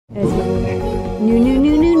So,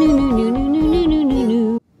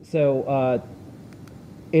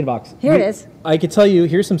 AdaBox. Here it is. I could tell you,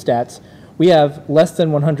 here's some stats. We have less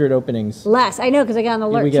than 100 openings. Less. I know, because I got an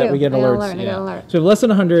alert, we get alerts. I got an alert. So we have less than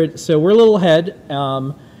 100, so we're a little ahead.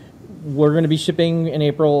 We're going to be shipping in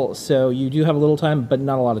April, so you do have a little time, but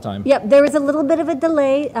not a lot of time. Yep, there was a little bit of a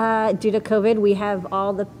delay due to COVID. We have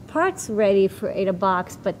all the parts ready for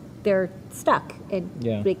AdaBox, but they're stuck.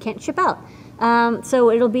 They can't ship out.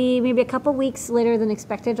 So it'll be maybe a couple weeks later than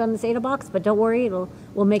expected on this AdaBox, but don't worry,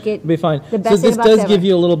 we'll make it be fine. The best so this AdaBox does ever. give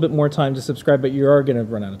you a little bit more time to subscribe, but you are going to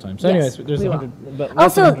run out of time. So Yes, anyways, there's 100, but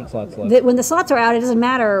less also, than 100 slots left. when the slots are out, it doesn't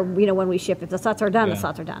matter, when we ship. If the slots are done, the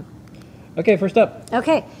slots are done. Okay, first up.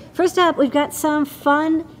 Okay, first up, we've got some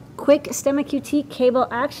fun, quick STEMMA QT cable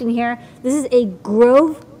action here. This is a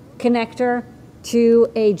Grove connector to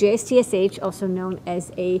a JST-SH, also known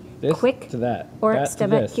as a Qwiic or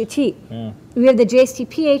STEMMA QT. Yeah. We have the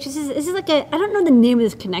JST-PH. This is like I don't know the name of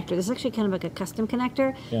this connector. This is actually kind of like a custom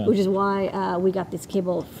connector, which is why we got this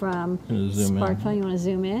cable from SparkFun. You want to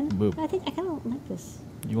zoom in? Boop. I think I kind of like this.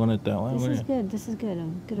 You want it that way? This is good. This is good. A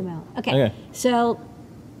good amount. Okay. So,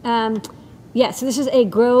 so this is a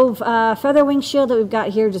Grove feather wing shield that we've got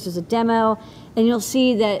here just as a demo. And you'll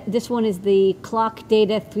see that this one is the clock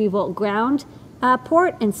data 3-volt ground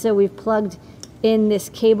port. And so we've plugged in this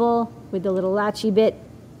cable with the little latchy bit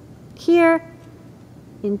here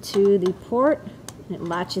into the port. And it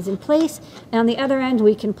latches in place. And on the other end,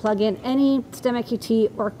 we can plug in any STEMMA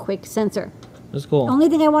QT or Qwiic sensor. That's cool. The only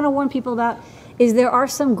thing I want to warn people about is there are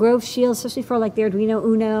some Grove shields, especially for like the Arduino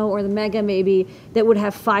Uno or the Mega maybe, that would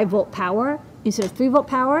have 5-volt power instead of 3-volt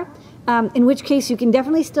power, in which case you can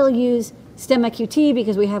definitely still use STEMMA QT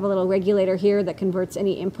because we have a little regulator here that converts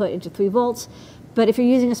any input into 3 volts. But if you're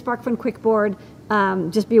using a SparkFun Qwiic board,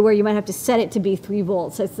 just be aware you might have to set it to be 3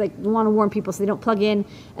 volts. So it's like, we want to warn people so they don't plug in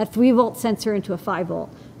a 3-volt sensor into a 5-volt.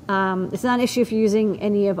 It's not an issue if you're using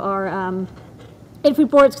any of our Adafruit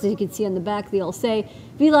boards, because you can see on the back they all say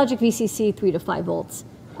VLogic VCC 3 to 5 volts,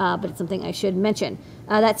 but it's something I should mention.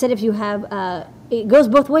 That said, if you have, it goes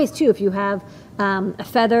both ways too. If you have a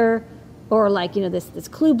feather or like, this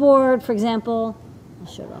clue board, for example, I'll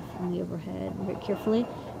show it off on the overhead very carefully.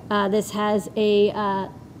 This has a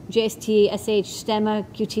JST-SH STEMMA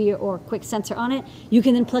QT or Qwiic sensor on it. You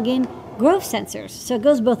can then plug in Grove sensors. So it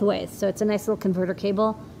goes both ways. So it's a nice little converter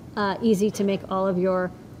cable, easy to make all of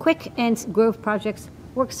your Qwiic and Grove projects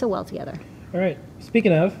work so well together. All right.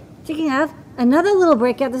 Speaking of, another little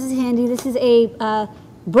breakout. This is handy. This is a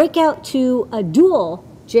breakout to a dual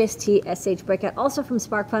JST-SH breakout, also from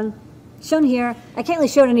SparkFun, shown here. I can't really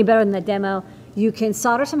show it any better than the demo. You can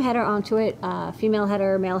solder some header onto it, female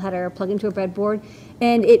header, male header, plug into a breadboard,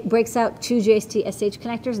 and it breaks out 2 JST-SH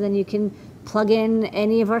connectors, and then you can plug in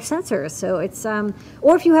any of our sensors. So it's,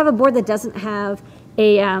 or if you have a board that doesn't have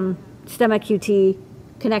a STEMMA QT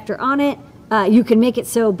connector on it, you can make it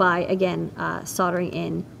so by, again, soldering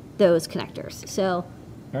in those connectors. So,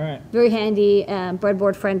 very handy,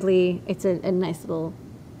 breadboard friendly. It's a nice little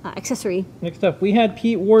accessory. Next up, we had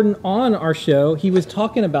Pete Warden on our show. He was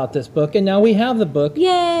talking about this book, and now we have the book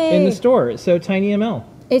in the store. So TinyML.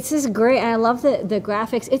 It's just great, and I love the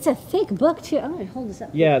graphics. It's a thick book too. I'm gonna hold this up.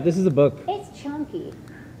 Yeah, this is a book. It's chunky.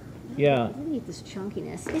 Yeah. Look at this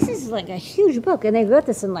chunkiness. This is like a huge book, and they wrote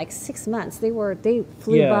this in like 6 months. They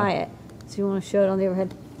flew by it. So you want to show it on the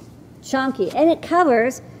overhead? Chunky, and it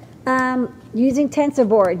covers using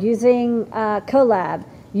TensorBoard, using Colab,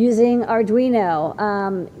 using Arduino,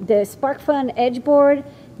 the SparkFun Edge board,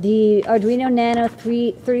 the Arduino Nano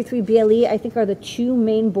 33 BLE, I think are the 2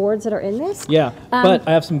 main boards that are in this. Yeah, but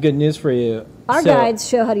I have some good news for you. Our guides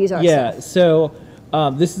show how to use our stuff. So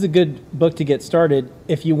this is a good book to get started.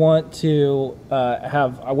 If you want to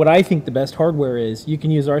have what I think the best hardware is, you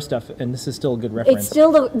can use our stuff, and this is still a good reference. It's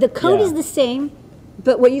still, the code is the same,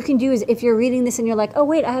 but what you can do is if you're reading this and you're like, oh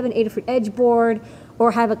wait, I have an Adafruit Edge board,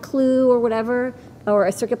 or have a Clue or whatever, or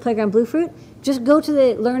a Circuit Playground Bluefruit, just go to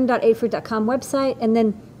the learn.adafruit.com website, and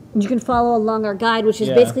then you can follow along our guide, which is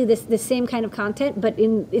basically the same kind of content, but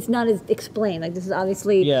it's not as explained. Like, this is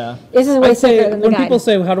obviously, this is way simpler than the guide. When people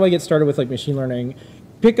say, how do I get started with like machine learning,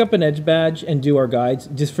 pick up an Edge badge and do our guides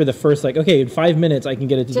just for the first, like, okay, in 5 minutes I can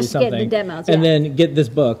get it to do something. Just get the demos, and then get this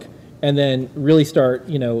book, and then really start,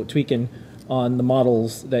 tweaking on the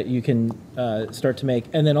models that you can start to make.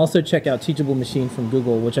 And then also check out Teachable Machine from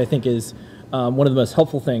Google, which I think is one of the most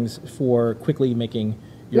helpful things for quickly making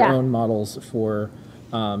your own models for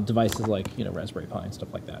devices like Raspberry Pi and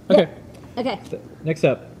stuff like that. Okay. Okay. So, next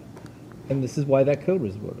up, and this is why that code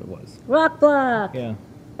was what it was. RockBLOCK. Yeah.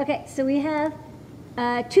 Okay, so we have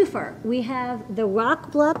twofer. We have the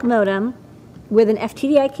RockBLOCK modem with an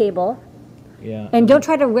FTDI cable. Yeah. And don't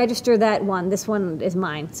try to register that one. This one is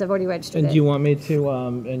mine, so I've already registered it. And do you want me to,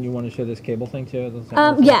 and you want to show this cable thing too?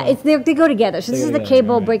 Yeah, they go together. So this is the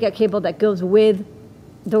cable, right. breakout cable that goes with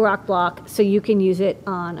the RockBLOCK, so you can use it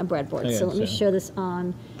on a breadboard. Okay, so let me show this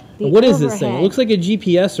on the What is overhead. this thing? It looks like a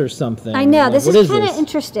GPS or something. I know, Like, this is kind of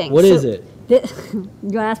interesting. What is it? You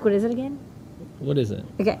want to ask what is it again? What is it?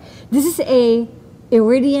 Okay, this is a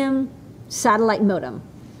Iridium satellite modem.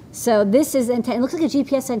 So this is antenna. It looks like a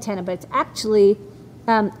GPS antenna, but it's actually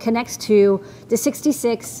connects to the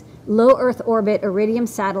 66 low Earth orbit Iridium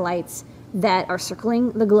satellites that are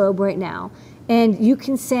circling the globe right now. And you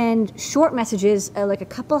can send short messages, like a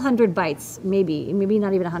couple hundred bytes, maybe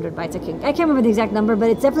not even 100 bytes. I can't remember the exact number, but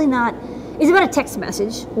it's definitely not. It's about a text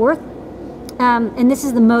message worth. And this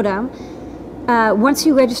is the modem. Once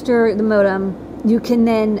you register the modem, you can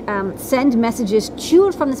then send messages to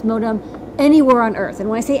and from this modem anywhere on Earth. And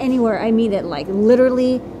when I say anywhere, I mean it like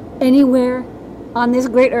literally anywhere on this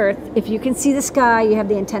great Earth. If you can see the sky, you have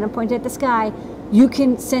the antenna pointed at the sky, you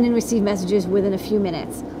can send and receive messages within a few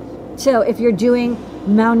minutes. So if you're doing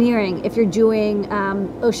mountaineering, if you're doing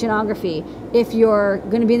oceanography, if you're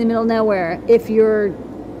going to be in the middle of nowhere, if you're,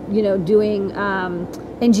 doing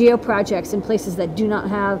NGO projects in places that do not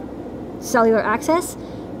have cellular access,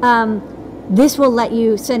 this will let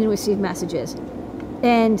you send and receive messages.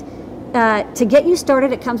 And to get you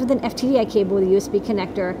started, it comes with an FTDI cable with a USB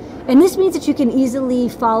connector. And this means that you can easily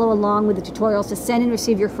follow along with the tutorials to send and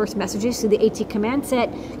receive your first messages through the AT command set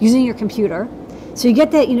using your computer. So you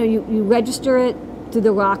get that, you register it through the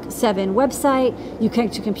RockBLOCK website, you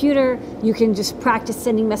connect your computer, you can just practice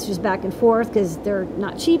sending messages back and forth because they're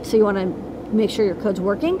not cheap, so you want to make sure your code's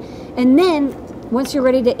working. And then once you're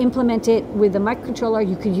ready to implement it with the microcontroller,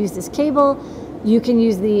 you could use this cable, you can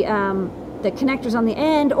use the connectors on the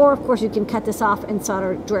end, or of course you can cut this off and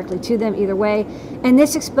solder directly to them, either way. And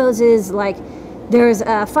this exposes, like, there's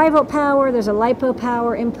a 5-volt power, there's a LiPo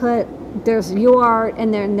power input, there's UART,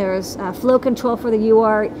 and then there's flow control for the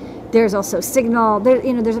UART. There's also signal. There's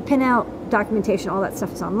a pinout documentation. All that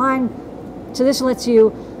stuff is online. So this lets you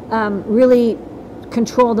really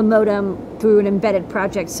control the modem through an embedded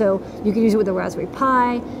project. So you can use it with a Raspberry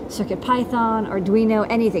Pi, CircuitPython, Arduino,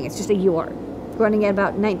 anything. It's just a UART running at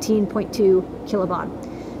about 19.2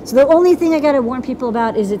 kilobaud. So the only thing I got to warn people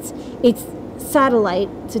about is it's satellite,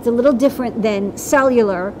 so it's a little different than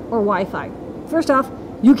cellular or Wi-Fi. First off,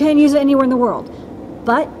 you can use it anywhere in the world,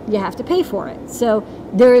 but you have to pay for it. So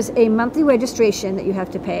there's a monthly registration that you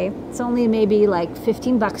have to pay. It's only maybe like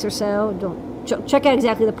 15 bucks or so. Don't check out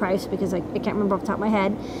exactly the price because I can't remember off the top of my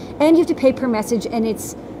head. And you have to pay per message, and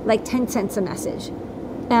it's like 10 cents a message.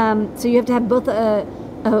 So you have to have both a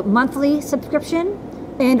monthly subscription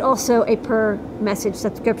and also a per message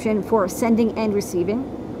subscription for sending and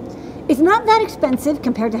receiving. It's not that expensive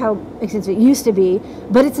compared to how expensive it used to be,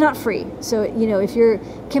 but it's not free. So, if you're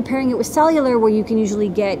comparing it with cellular, where you can usually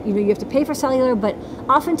get, you have to pay for cellular, but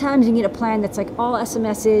oftentimes you get a plan that's like all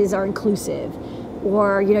SMSs are inclusive,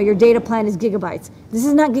 or, your data plan is gigabytes. This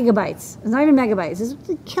is not gigabytes. It's not even megabytes. This is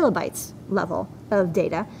the kilobytes level of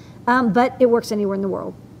data, but it works anywhere in the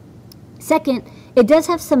world. Second, it does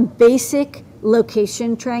have some basic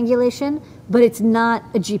location triangulation, but it's not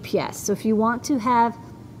a GPS. So if you want to have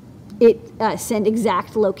it send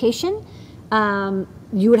exact location,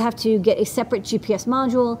 you would have to get a separate GPS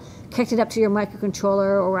module, connect it up to your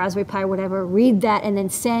microcontroller or Raspberry Pi or whatever, read that, and then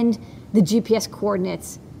send the GPS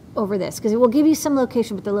coordinates over this, because it will give you some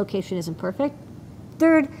location, but the location isn't perfect.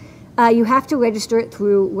 Third, you have to register it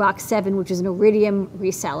through RockBLOCK, which is an Iridium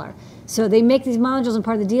reseller. So they make these modules, and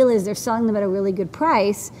part of the deal is they're selling them at a really good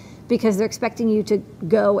price because they're expecting you to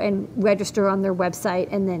go and register on their website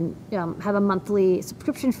and then have a monthly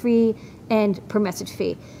subscription fee and per message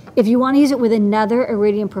fee. If you want to use it with another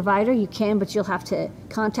Iridium provider, you can, but you'll have to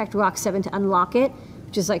contact RockBLOCK to unlock it,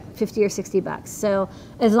 which is like 50 or 60 bucks. So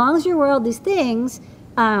as long as you're aware of these things,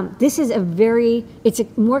 this is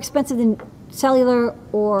it's more expensive than cellular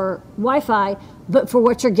or Wi-Fi, but for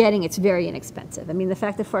what you're getting, it's very inexpensive. I mean, the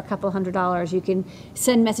fact that for a couple $100 you can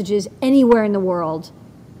send messages anywhere in the world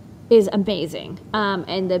is amazing.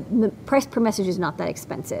 And the price per message is not that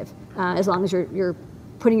expensive, as long as you're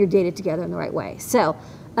putting your data together in the right way. So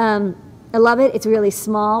I love it. It's really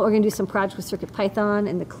small. We're going to do some projects with CircuitPython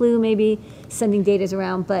and the Clue, maybe sending data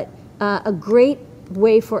around, but a great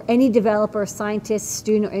way for any developer, scientist,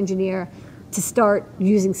 student, or engineer to start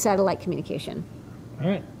using satellite communication. All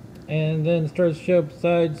right. And then starts the show,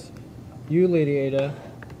 besides you, Lady Ada,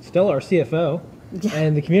 Stella, our CFO,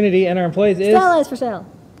 and the community and our employees is... Stella is for sale.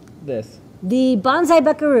 This. The Bonsai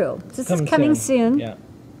Buckaroo. This is coming soon. Yeah.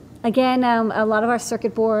 Again, a lot of our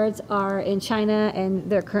circuit boards are in China, and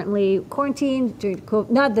they're currently quarantined,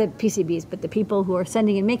 not the PCBs, but the people who are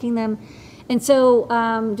sending and making them. And so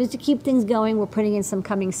just to keep things going, we're putting in some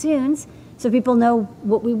coming soons so people know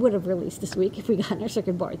what we would have released this week if we got our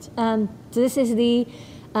circuit boards. So this is the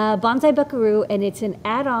Bonsai Buckaroo, and it's an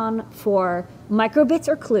add-on for microbits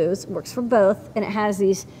or clues, works for both, and it has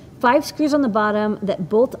these 5 screws on the bottom that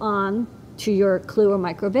bolt on to your clue or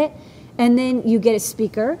microbit, and then you get a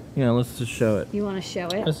speaker. Yeah, let's just show it. You want to show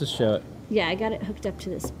it? Let's just show it. Yeah, I got it hooked up to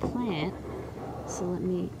this plant, so let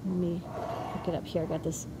me hook it up here. I got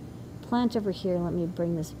this plant over here. Let me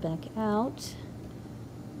bring this back out,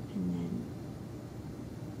 and then.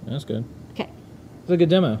 That's good. Okay. It's a good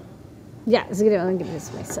demo. Yeah, it's a good. Let me give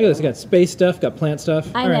this myself. Look at this. You got space stuff, got plant stuff.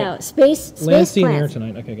 I know. Right. Space Land's in plants. here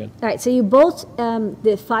tonight. Okay, good. All right, so you bolt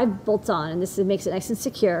the 5 bolts on, and this makes it nice and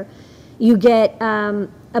secure. You get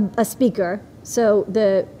a speaker. So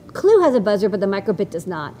the clue has a buzzer, but the microbit does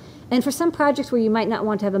not. And for some projects where you might not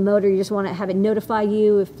want to have a motor, you just want to have it notify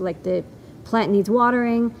you if, like, the plant needs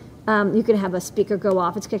watering, you can have a speaker go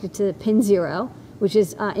off. It's connected to pin 0, which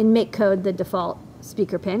is in make code the default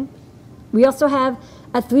speaker pin. We also have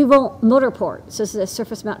a 3-volt motor port. So this is a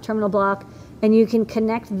surface mount terminal block, and you can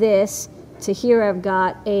connect this to here. I've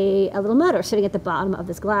got a little motor sitting at the bottom of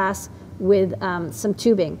this glass with some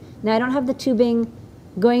tubing. Now I don't have the tubing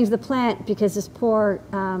going to the plant because this poor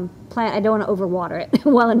plant, I don't want to overwater it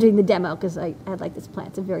while I'm doing the demo, because I like this plant.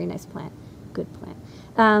 It's a very nice plant, good plant.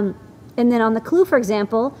 And then on the clue, for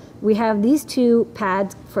example, we have these 2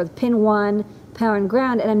 pads for the pin 1, power and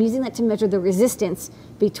ground, and I'm using that to measure the resistance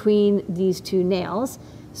between these 2 nails.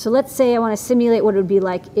 So let's say I want to simulate what it would be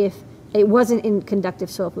like if it wasn't in conductive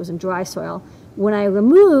soil, if it was in dry soil. When I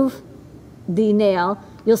remove the nail,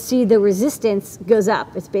 you'll see the resistance goes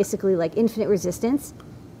up. It's basically like infinite resistance.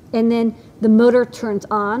 And then the motor turns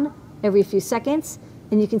on every few seconds,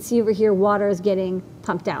 and you can see over here water is getting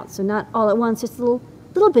pumped out. So not all at once, just little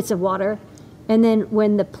bits of water. And then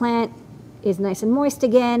when the plant is nice and moist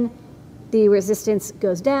again, the resistance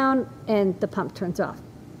goes down and the pump turns off.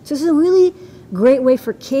 So this is a really great way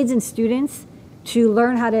for kids and students to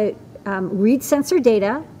learn how to read sensor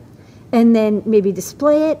data, and then maybe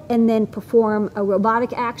display it, and then perform a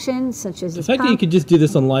robotic action such as the fact that you could just do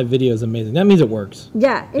this on live video is amazing. That means it works.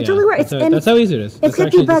 Yeah, it totally works. That's how easy it is. It's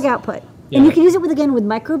got debug output. Yeah. And you can use it with, again, with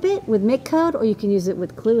microbit, with make code, or you can use it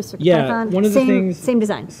with Clue, with CircuitPython. One of the things, same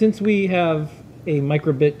design. Since we have a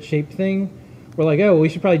microbit shape thing, we're like, oh, we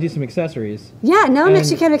should probably do some accessories. Yeah, now I'm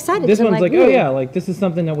actually kind of excited. This one's like, oh yeah, like this is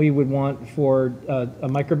something that we would want for a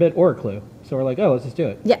microbit or a Clue. So we're like, oh, let's just do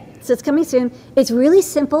it. Yeah, so it's coming soon. It's really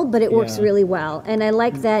simple, but it works really well. And I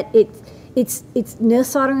like that it's no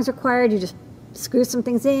soldering is required. You just screw some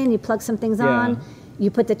things in, you plug some things on, you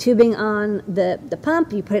put the tubing on the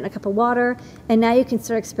pump, you put it in a cup of water, and now you can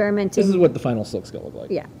start experimenting. This is what the final silk's gonna look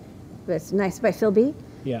like. Yeah, it's nice by Phil B.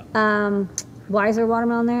 Yeah. Why is there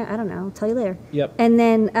watermelon there? I don't know. I'll tell you later. Yep. And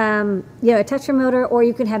then, a toucher motor, or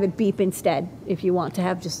you can have it beep instead if you want to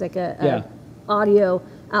have just like a audio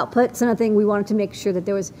output. So another thing, we wanted to make sure that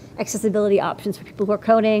there was accessibility options for people who are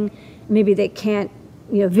coding. Maybe they can't,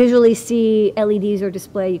 visually see LEDs or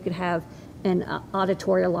display. You could have an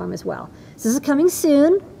auditory alarm as well. So this is coming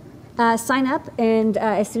soon. Sign up, and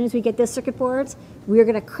as soon as we get those circuit boards, we're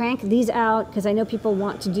going to crank these out because I know people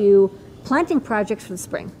want to do planting projects for the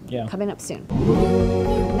spring. Yeah. Coming up soon.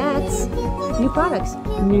 And that's new products.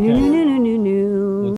 New.